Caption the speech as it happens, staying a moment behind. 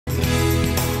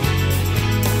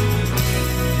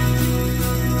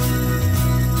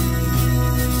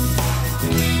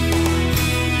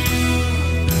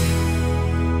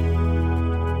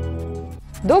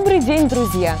Добрый день,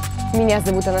 друзья! Меня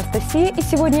зовут Анастасия, и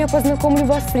сегодня я познакомлю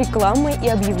вас с рекламой и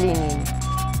объявлениями.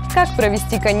 Как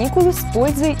провести каникулы с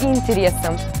пользой и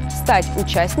интересом? Стать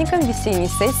участником весенней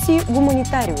сессии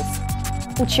 «Гуманитариус».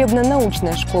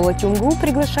 Учебно-научная школа ТюМГУ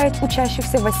приглашает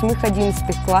учащихся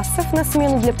 8-11 классов на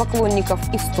смену для поклонников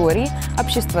истории,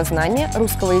 обществознания,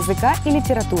 русского языка и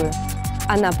литературы.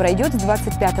 Она пройдет с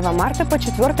 25 марта по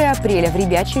 4 апреля в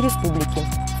Ребячей Республике.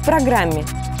 В программе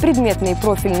предметные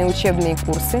профильные учебные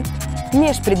курсы,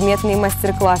 межпредметные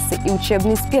мастер-классы и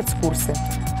учебные спецкурсы,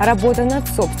 работа над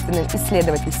собственным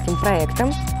исследовательским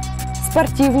проектом,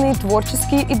 спортивные,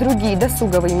 творческие и другие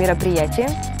досуговые мероприятия,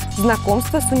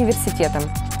 знакомство с университетом.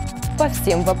 По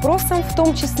всем вопросам, в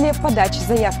том числе подачи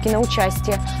заявки на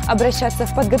участие, обращаться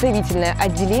в подготовительное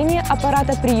отделение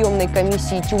аппарата приемной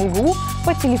комиссии ТюМГУ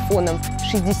по телефонам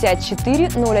 64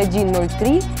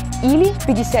 0103 или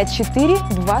 54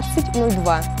 20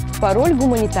 02, пароль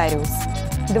 «Гуманитариус».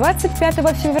 25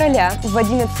 февраля в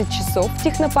 11 часов в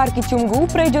технопарке ТюМГУ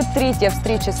пройдет третья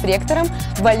встреча с ректором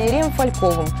Валерием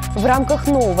Фальковым в рамках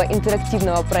нового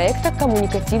интерактивного проекта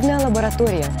 «Коммуникативная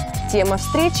лаборатория». Тема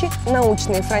встречи –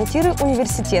 научные фронтиры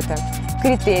университета.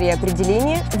 Критерии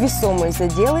определения, весомые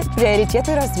заделы,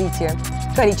 приоритеты развития.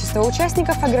 Количество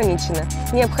участников ограничено.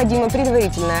 Необходима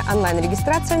предварительная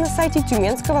онлайн-регистрация на сайте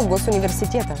Тюменского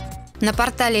госуниверситета. На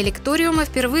портале лекториума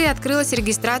впервые открылась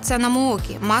регистрация на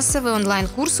МООКи – массовые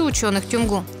онлайн-курсы ученых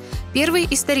ТюМГУ. Первый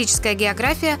 – историческая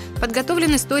география,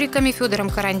 подготовлен историками Федором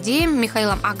Карандеем,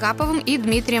 Михаилом Агаповым и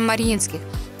Дмитрием Марьинских.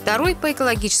 Второй – по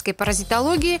экологической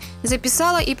паразитологии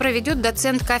записала и проведет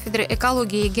доцент кафедры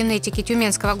экологии и генетики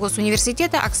Тюменского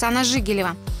госуниверситета Оксана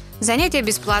Жигелева. Занятия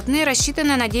бесплатные,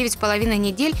 рассчитаны на 9,5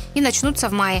 недель и начнутся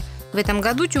в мае. В этом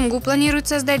году ТюМГУ планирует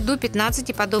создать до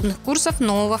 15 подобных курсов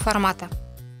нового формата.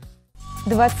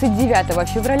 29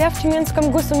 февраля в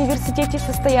Тюменском госуниверситете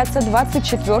состоятся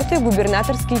 24-е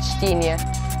губернаторские чтения.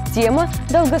 Тема –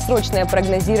 долгосрочное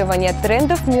прогнозирование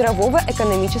трендов мирового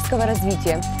экономического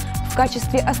развития. В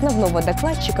качестве основного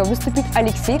докладчика выступит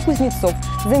Алексей Кузнецов,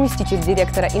 заместитель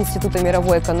директора Института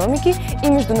мировой экономики и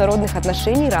международных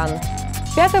отношений РАН.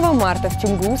 5 марта в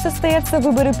ТюМГУ состоятся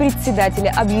выборы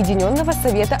председателя Объединенного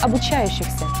совета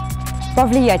обучающихся.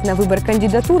 Повлиять на выбор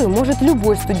кандидатуры может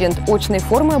любой студент очной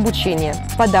формы обучения,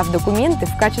 подав документы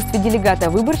в качестве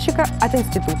делегата-выборщика от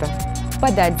института.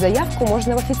 Подать заявку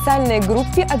можно в официальной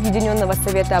группе Объединенного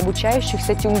совета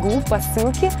обучающихся ТюМГУ по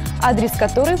ссылке, адрес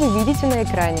которой вы видите на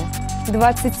экране.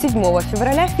 27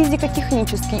 февраля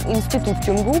физико-технический институт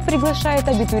ТюМГУ приглашает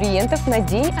абитуриентов на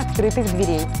День открытых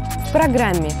дверей. В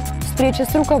программе встреча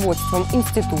с руководством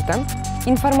института,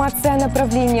 информация о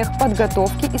направлениях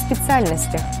подготовки и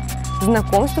специальностях,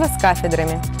 знакомство с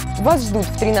кафедрами. Вас ждут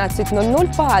в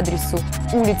 13:00 по адресу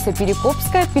улица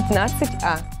Перекопская,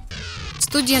 15А.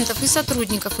 Студентов и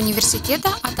сотрудников университета,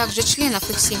 а также членов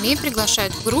их семей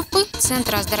приглашают в группы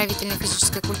Центра оздоровительной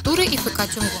физической культуры и ФК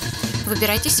ТюМГУ.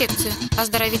 Выбирайте секцию: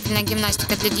 оздоровительная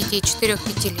гимнастика для детей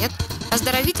 4-5 лет,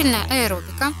 оздоровительная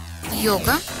аэробика,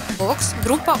 йога, бокс,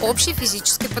 группа общей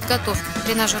физической подготовки,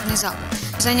 тренажерный зал.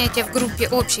 Занятия в группе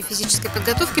общей физической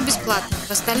подготовки бесплатны.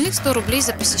 В остальных 100 рублей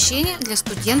за посещение для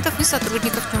студентов и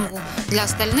сотрудников ТюМГУ. Для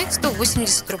остальных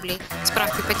 180 рублей.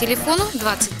 Справки по телефону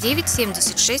 29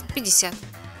 76 50.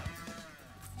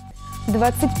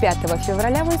 25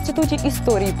 февраля в Институте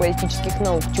истории и политических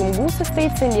наук ТюМГУ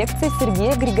состоится лекция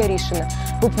Сергея Григоришина,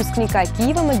 выпускника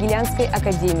Киево-Могилянской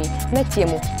академии, на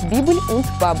тему «Библь und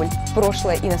Бабль.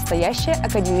 Прошлое и настоящее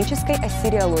академической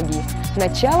ассириологии».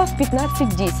 Начало в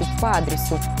 15:10 по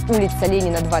адресу улица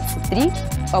Ленина, 23,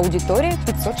 аудитория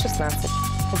 516.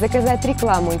 Заказать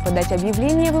рекламу и подать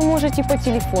объявление вы можете по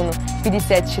телефону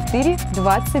 54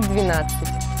 20 12.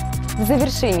 В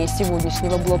завершении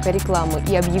сегодняшнего блока рекламы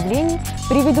и объявлений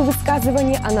приведу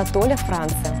высказывание Анатоля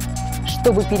Франца.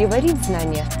 Чтобы переварить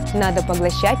знания, надо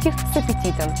поглощать их с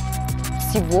аппетитом.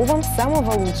 Всего вам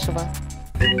самого лучшего!